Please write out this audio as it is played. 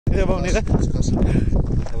בואו נראה.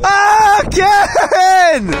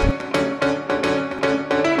 כן!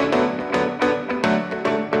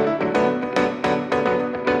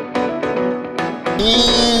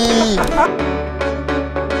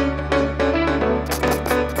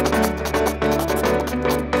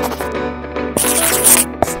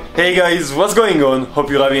 Hey guys, what's going on? Hope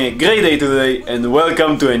you're having a great day today and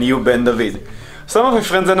welcome to a new Ben David. Some of my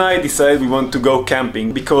friends and I decided we want to go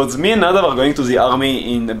camping because me and Nadav are going to the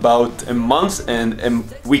army in about a month and a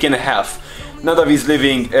week and a half. Nadav is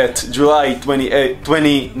leaving at July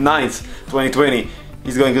 29th, 2020.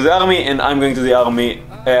 He's going to the army and I'm going to the army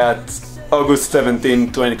at August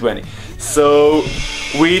 17, 2020. So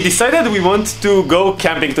we decided we want to go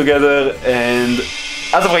camping together, and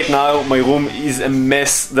as of right now my room is a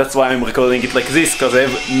mess. That's why I'm recording it like this, because I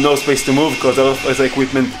have no space to move because all of the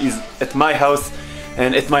equipment is at my house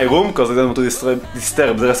and at my room because I don't want to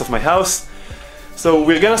disturb the rest of my house. So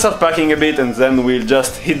we're gonna start packing a bit and then we'll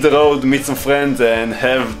just hit the road, meet some friends and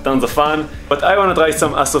have tons of fun. But I wanna try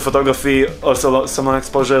some astrophotography, also some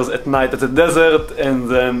exposures at night at the desert, and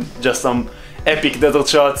then just some epic desert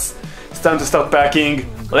shots. It's time to start packing.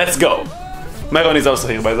 Let's go! Myron is also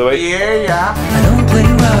here, by the way. Yeah. I don't play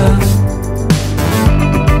rough.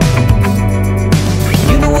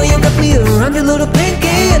 You know where you got me around your little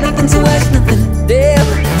pinky, and nothing to ask, nothing. Damn,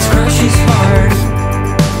 this crush is hard.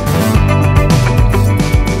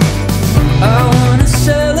 I wanna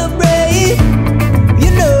celebrate,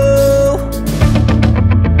 you know,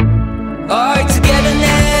 our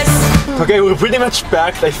togetherness. Okay, we're pretty much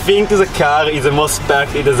packed. I think the car is the most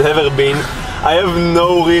packed it has ever been. I have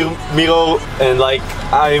no rear mirror and like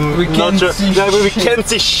we can't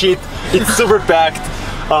see shit. It's super packed.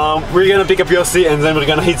 We're gonna pick up Yossi and then we're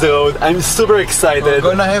gonna hit the road. I'm super excited.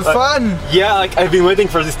 We're gonna have fun. Yeah, like I've been waiting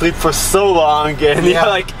for this trip for so long, and yeah,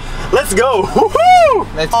 like let's go. Woohoo!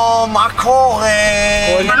 Oh, מה קורה?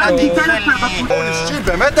 Holy shit,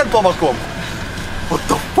 באמת אין פה מקום. What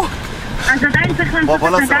the fuck? אז עדיין צריך לעשות את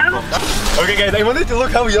הדבר? Okay guys, I wanted to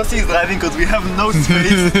look how Yossi is driving because we have no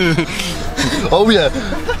space. Oh yeah.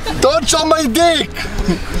 Don't show my dick!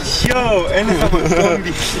 Yo, אין לך מקום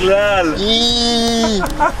בכלל.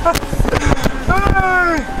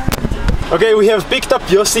 Okay, we have picked up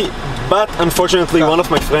Yossi, but unfortunately one of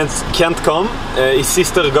my friends can't come. His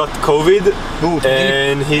sister got COVID,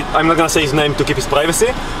 and I'm not gonna say his name to keep his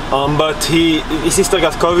privacy, but his sister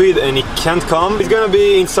got COVID and he can't come. He's gonna be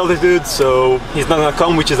in solitude, so he's not gonna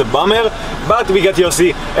come, which is a bummer. But we got Yossi,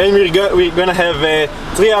 and we're gonna have a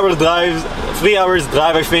 3 hours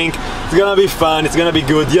drive, I think. It's gonna be fun, it's gonna be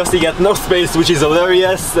good. Yossi got no space, which is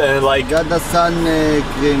hilarious, and like Got the sun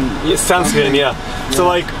cream. yeah, sunscreen, yeah. So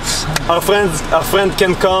like our friend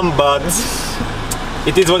can come, but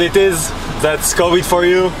it is what it is. That's COVID for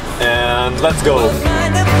you, and let's go.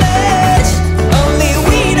 Find a place, only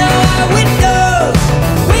we know how it goes.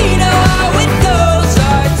 We know how it goes.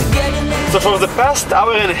 Our togetherness. So for the past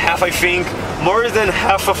hour and a half, I think, more than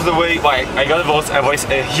half of the way, I got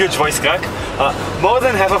a huge voice crack. More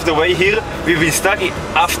than half of the way here, we've been stuck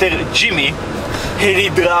after Jimmy. He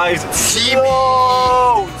drives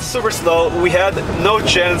slow, super slow. We had no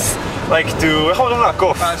chance, like to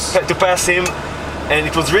pass him, and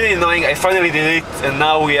it was really annoying. I finally did it, and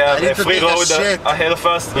now we have a free road ahead of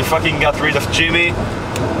us. We fucking got rid of Jimmy.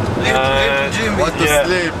 What to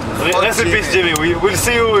sleep. Rest in peace, Jimmy. We'll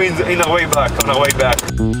see you on our way back.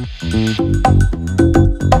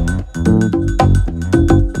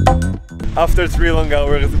 After 3 long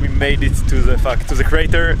hours, we made it to the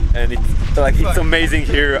crater, and it's amazing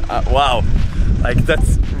here. Wow, like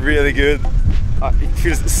that's really good. It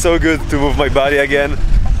feels so good to move my body again.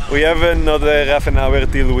 We have another half an hour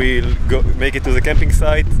till we'll make it to the camping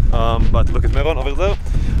site. But look at Meron over there.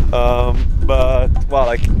 But wow,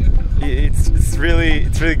 like it's really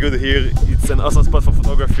good here. It's an awesome spot for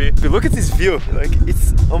photography. Look at this view, like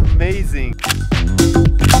it's amazing.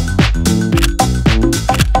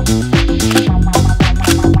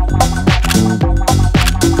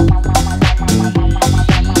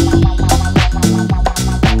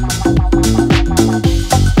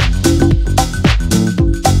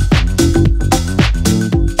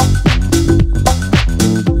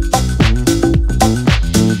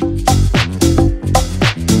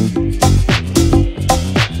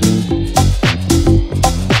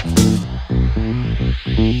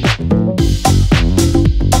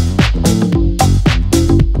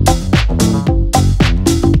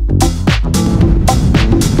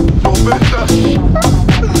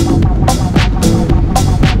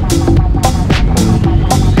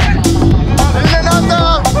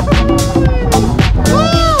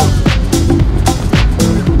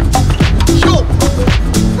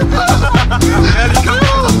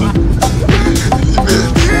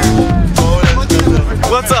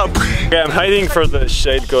 hiding for the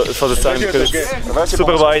shade, for the sun, because it's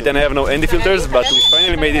super bright and I have no ND filters, but we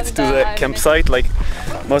finally made it to the campsite. Like,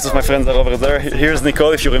 most of my friends are over there. Here's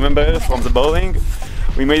Nicole, if you remember her, from the bowling.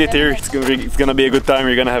 We made it here, it's gonna be a good time,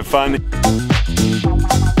 we're gonna have fun.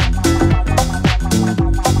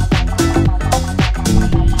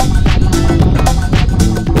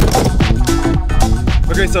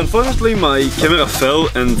 Okay, so unfortunately my camera fell,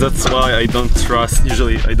 and that's why I don't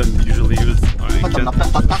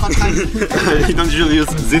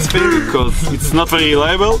use this thing, because it's not very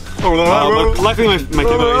reliable. But luckily my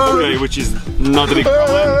camera is okay, which is not a big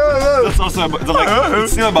problem. That's also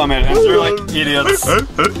it's still a bummer, and we're like idiots.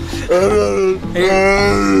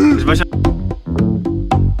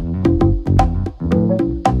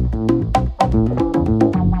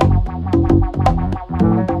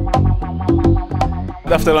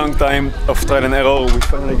 After a long time of trial and error, we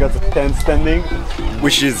finally got the tent standing,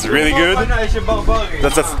 which is really good.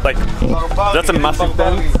 That's a massive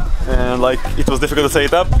tent, and like it was difficult to set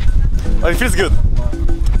it up, but it feels good.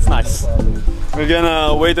 It's nice. We're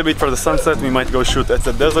gonna wait a bit for the sunset. We might go shoot at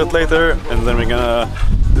the desert later, and then we're gonna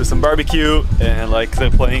do some barbecue, and like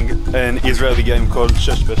they're playing an Israeli game called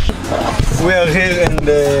Sheshbesh. We are here in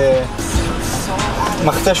the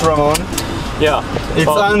Machtesh Ramon. Yeah,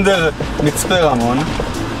 it's under Mitzpe Ramon,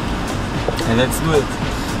 and let's do it.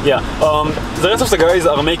 Yeah, the rest of the guys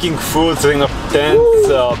are making food, setting up tents,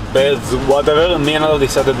 beds, whatever. Me and Anna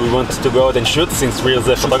decided we want to go out and shoot, since we're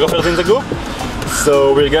the photographers in the group.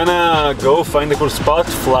 So we're gonna go find a cool spot,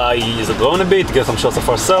 fly the drone a bit, get some shots of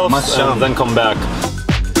ourselves, and then come back.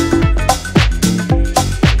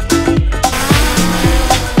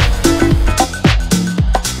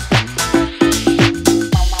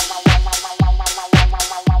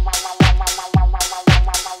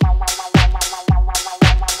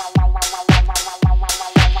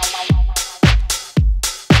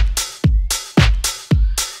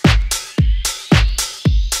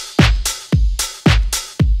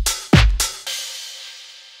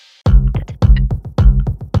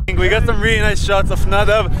 We got some really nice shots of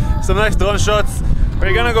Nadav, some nice drone shots.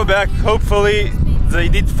 We're gonna go back, hopefully they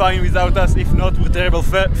did fine without us, if not we're terrible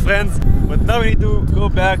friends. But now we need to go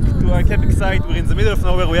back to our camping site. We're in the middle of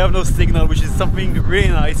nowhere, we have no signal, which is something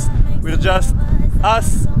really nice. We're just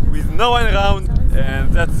us, with no one around,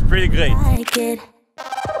 and that's pretty great. Like it,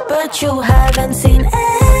 but you haven't seen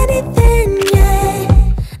anything yet.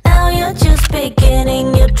 Now you're just beginning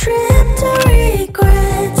your trip to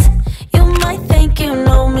regrets. You might think you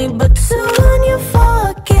know me, but soon you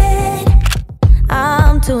forget.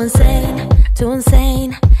 I'm too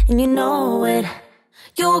insane, and you know it.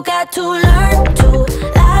 You got to learn to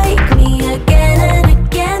like me again and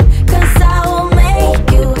again, 'cause I will make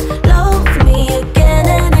you love me again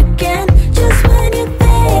and again. Just when you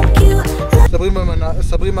think you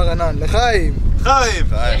סברי מרנן, לחיים! חיים!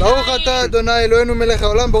 ברוך אתה אדוני אלוהינו מלך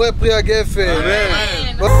העולם בורא פרי הגפן.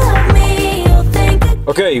 love me, you'll think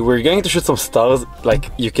Okay, we're going to shoot some stars. Like,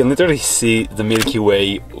 you can literally see the Milky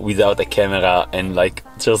Way without a camera, and like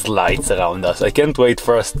just lights around us. I can't wait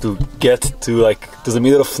for us to get to the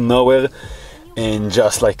middle of nowhere and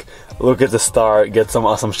just like look at the star, get some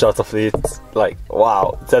awesome shots of it. Like,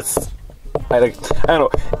 wow, that's I don't know,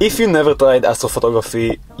 if you never tried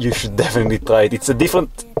astrophotography, you should definitely try it. It's a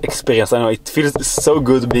different experience. I know, it feels so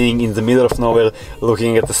good being in the middle of nowhere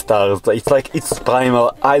looking at the stars. It's like, it's primal,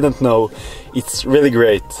 I don't know, it's really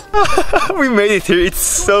great. We made it here, it's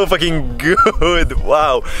so fucking good,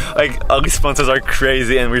 wow. Like, our sponsors are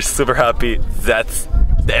crazy and we're super happy. That's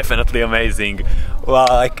definitely amazing. Wow,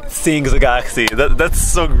 like seeing the galaxy, that's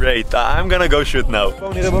so great. I'm gonna go shoot now.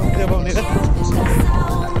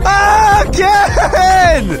 Ah,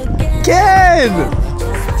 Ken! Ken!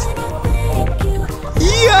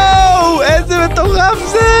 יואו! איזה מטורף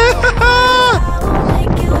זה!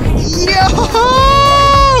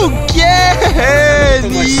 יואו! כן!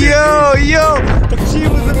 יואו! יואו!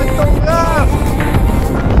 תקשיבו, זה מטורף!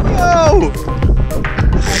 יואו!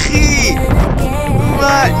 אחי!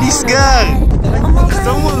 מה נסגר?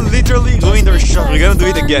 Someone literally ruined our shot. We're gonna do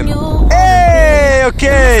it again. Hey!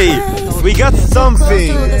 Okay! We got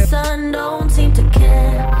something!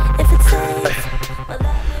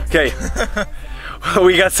 Okay.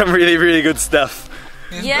 We got some really good stuff.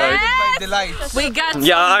 Yes! We got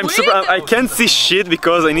I'm super. I can't see shit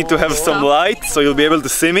because I need to have some light, so you'll be able to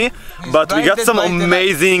see me. But we got some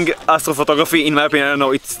amazing astrophotography. In my opinion, I don't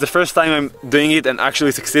know. It's the first time I'm doing it and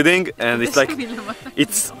actually succeeding, and it's like,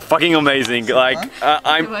 it's fucking amazing. Like,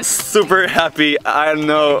 I'm super happy. I don't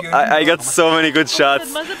know. I got so many good shots.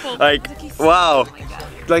 Like, wow.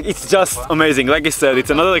 like it's just amazing. Like I said, it's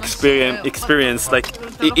another experience. Like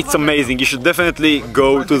it's amazing. You should definitely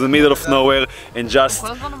go to the middle of nowhere and just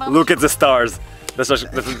look at the stars. That's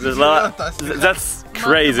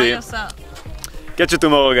crazy. Catch you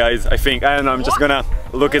tomorrow, guys. I think. I don't know. I'm just gonna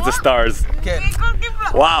look at the stars.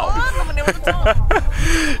 Wow.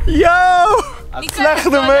 Yo!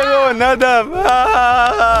 הצלחנו מרו, נדב!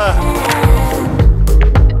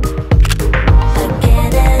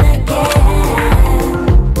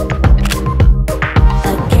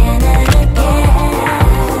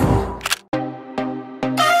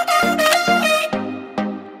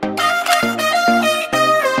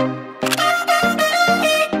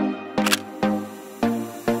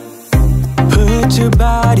 Your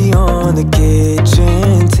body on the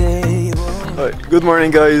kitchen table. Good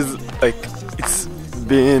morning, guys. Like, it's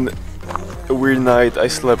been a weird night. I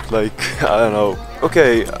slept like, I don't know.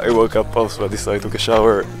 Okay, I woke up also, I decided I took a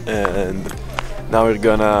shower, and now we're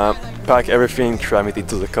gonna pack everything, cram it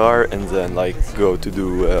into the car, and then like go to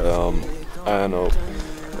do I don't know,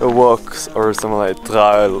 a walk or something like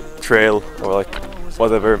trail or like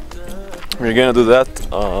whatever. We're gonna do that.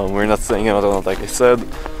 We're not staying another night, like I said.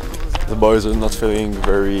 The boys are not feeling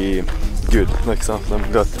very good, like some of them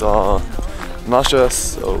got nauseous,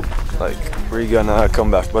 so like we're gonna come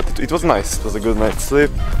back. But it was nice, it was a good night's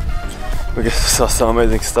sleep. We saw some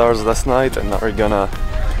amazing stars last night, and now we're gonna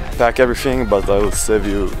pack everything, but I will save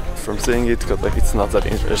you from seeing it because like it's not that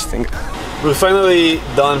interesting. We're finally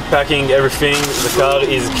done packing everything. The car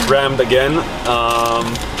is crammed again,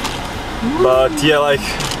 but yeah, like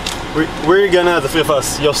we're gonna, the three of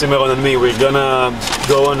us, Yossi, Meron and me, we're gonna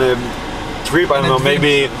go on a trip, I don't know,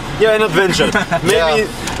 maybe, yeah, an adventure.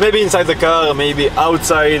 Maybe inside the car, maybe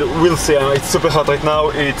outside, we'll see. It's super hot right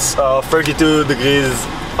now, it's 32 degrees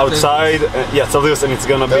outside, yeah, Celsius, and it's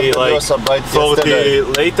gonna be like 40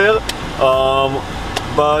 later.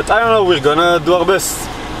 But I don't know, we're gonna do our best.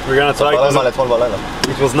 We're gonna try.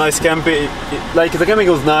 It was nice camping, like the camping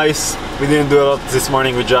was nice. We didn't do a lot this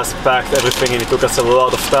morning, we just packed everything and it took us a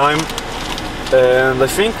lot of time. And I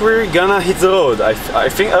think we're gonna hit the road. I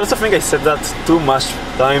also think I said that too much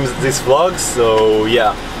times this vlog, so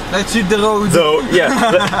yeah. Let's hit the road. So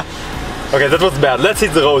yeah. Okay, that was bad. Let's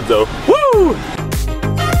hit the road though. Woo!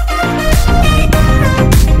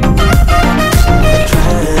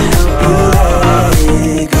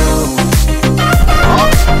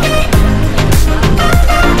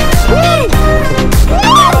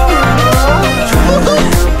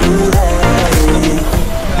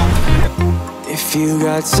 If you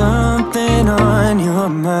got something on your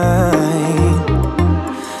mind,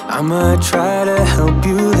 I'ma try to help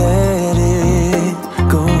you let it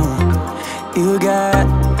go. You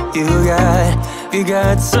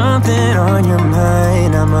got something on your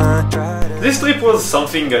mind, I'ma try to... This trip was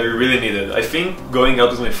something I really needed. I think going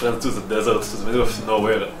out with my friends to the desert, to the middle of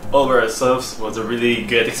nowhere, all by ourselves was a really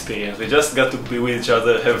great experience. We just got to be with each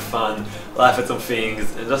other, have fun, laugh at some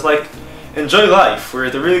things, and just like enjoy life. We're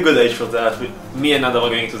at a really good age for that. Me and Nada are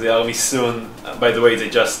going to the army soon. By the way, they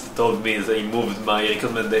just told me they moved my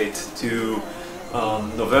recruitment date to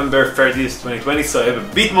November 30th, 2020, so I have a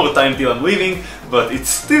bit more time till I'm leaving, but it's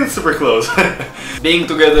still super close. Being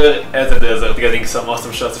together at the desert, getting some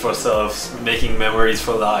awesome shots of ourselves, making memories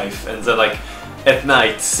for life, and then like at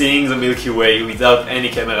night, seeing the Milky Way without any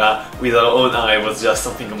camera, with our own eye, was just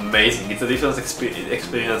something amazing. It's a different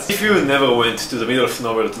experience. If you never went to the middle of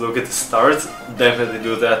nowhere to look at the stars, definitely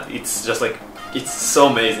do that. It's just like, it's so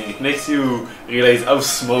amazing. It makes you realize how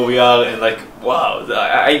small we are, and like, wow,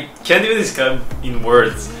 I can't even describe in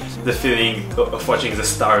words the feeling of watching the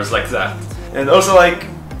stars like that. And also like,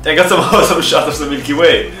 I got some awesome shots of the Milky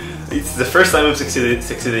Way. It's the first time I'm succeeding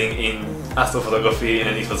in astrophotography,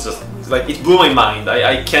 and it was just like, it blew my mind.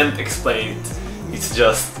 I can't explain it. It's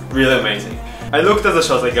just really amazing. I looked at the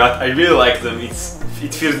shots I got, I really like them.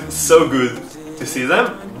 It feels so good to see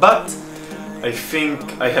them, but I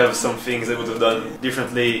think I have some things I would have done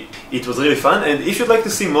differently. It was really fun, and if you'd like to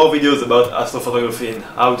see more videos about astrophotography and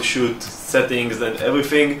how to shoot, settings and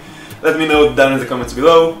everything, let me know down in the comments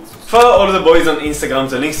below. Follow all the boys on Instagram,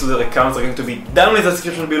 the links to their accounts are going to be down in the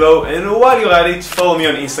description below, and while you're at it, follow me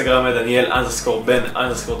on Instagram at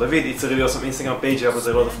Daniel_Ben_David. It's a really awesome Instagram page, I have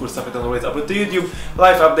a lot of cool stuff I don't always upload to YouTube,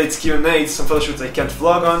 live updates, Q&As, some photo shoots I can't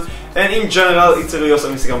vlog on, and in general, it's a really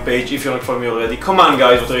awesome Instagram page. If you're not following me already, come on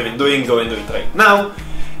guys, what are you even doing? Go and do it right now.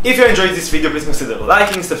 If you enjoyed this video, please consider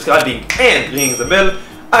liking, subscribing, and ringing the bell.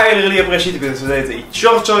 I really appreciate it because today it's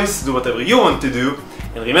your choice, do whatever you want to do,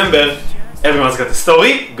 and remember, everyone's got a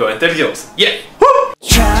story, go and tell yours. Yeah! Woo!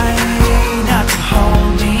 Try not to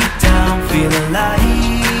hold me down, feel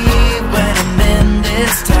alive when I'm in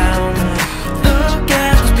this town. Look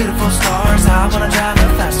at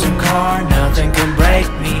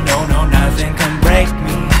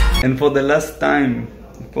And for the last time,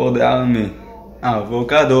 for the army,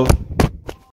 avocado.